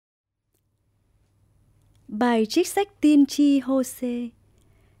Bài trích sách tiên tri Hô-sê.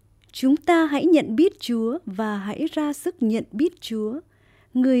 Chúng ta hãy nhận biết Chúa và hãy ra sức nhận biết Chúa,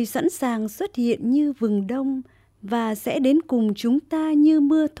 người sẵn sàng xuất hiện như vừng đông và sẽ đến cùng chúng ta như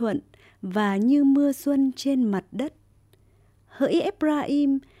mưa thuận và như mưa xuân trên mặt đất. Hỡi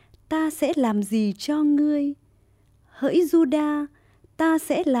Ê-phra-im, ta sẽ làm gì cho ngươi? Hỡi Giu-đa, ta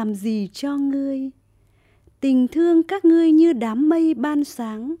sẽ làm gì cho ngươi? Tình thương các ngươi như đám mây ban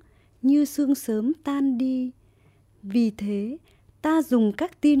sáng, như sương sớm tan đi. Vì thế, ta dùng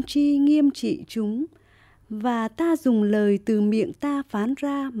các tiên tri nghiêm trị chúng, và ta dùng lời từ miệng ta phán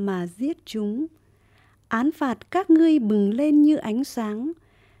ra mà giết chúng. Án phạt các ngươi bừng lên như ánh sáng,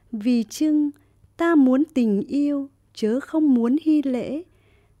 vì chưng ta muốn tình yêu, chớ không muốn hy lễ.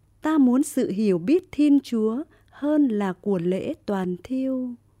 Ta muốn sự hiểu biết Thiên Chúa hơn là của lễ toàn thiêu.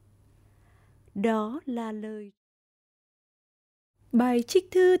 Đó là lời. Bài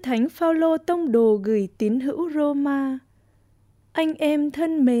trích thư Thánh Phao-lô tông đồ gửi tín hữu Rô-ma. Anh em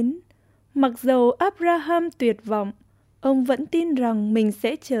thân mến, mặc dầu Abraham tuyệt vọng, ông vẫn tin rằng mình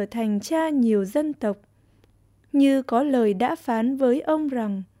sẽ trở thành cha nhiều dân tộc. Như có lời đã phán với ông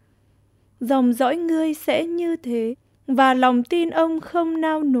rằng, dòng dõi ngươi sẽ như thế, và lòng tin ông không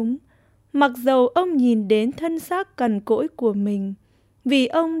nao núng, mặc dầu ông nhìn đến thân xác cằn cỗi của mình, vì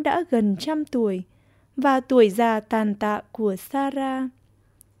ông đã gần 100 tuổi, và tuổi già tàn tạ của Sa-ra.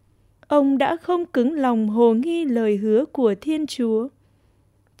 Ông đã không cứng lòng hồ nghi lời hứa của Thiên Chúa.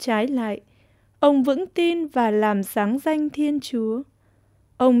 Trái lại, ông vững tin và làm sáng danh Thiên Chúa.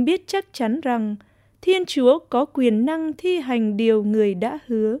 Ông biết chắc chắn rằng Thiên Chúa có quyền năng thi hành điều người đã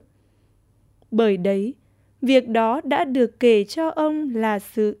hứa. Bởi đấy, việc đó đã được kể cho ông là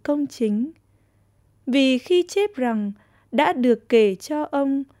sự công chính. Vì khi chép rằng đã được kể cho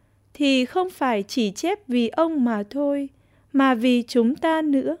ông, thì không phải chỉ chép vì ông mà thôi, mà vì chúng ta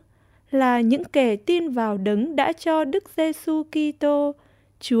nữa, là những kẻ tin vào Đấng đã cho Đức Giêsu Kitô,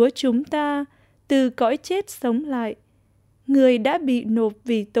 Chúa chúng ta, từ cõi chết sống lại. Người đã bị nộp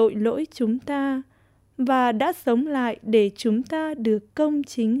vì tội lỗi chúng ta, và đã sống lại để chúng ta được công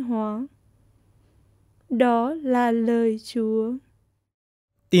chính hóa. Đó là lời Chúa.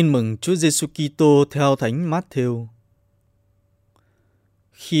 Tin mừng Chúa Giêsu Kitô theo Thánh Mát-thêu.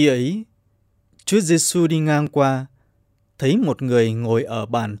 Khi ấy, Chúa Giêsu đi ngang qua, thấy một người ngồi ở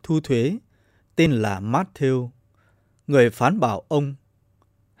bàn thu thuế, tên là Mát-thêu. Người phán bảo ông,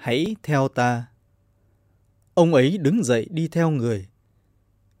 hãy theo ta. Ông ấy đứng dậy đi theo người.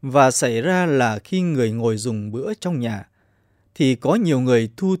 Và xảy ra là khi người ngồi dùng bữa trong nhà, thì có nhiều người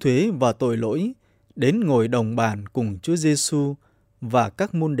thu thuế và tội lỗi đến ngồi đồng bàn cùng Chúa Giêsu và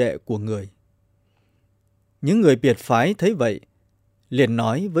các môn đệ của người. Những người biệt phái thấy vậy, liền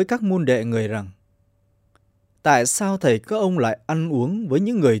nói với các môn đệ người rằng, tại sao thầy các ông lại ăn uống với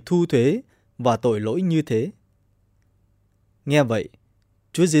những người thu thuế và tội lỗi như thế? Nghe vậy,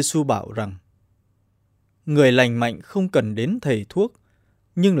 Chúa Giêsu bảo rằng, người lành mạnh không cần đến thầy thuốc,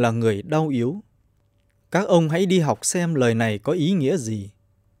 nhưng là người đau yếu. Các ông hãy đi học xem lời này có ý nghĩa gì.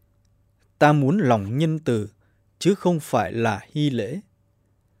 Ta muốn lòng nhân từ, chứ không phải là hy lễ.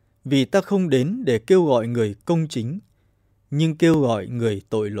 Vì ta không đến để kêu gọi người công chính, nhưng kêu gọi người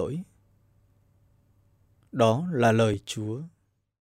tội lỗi. Đó là lời Chúa.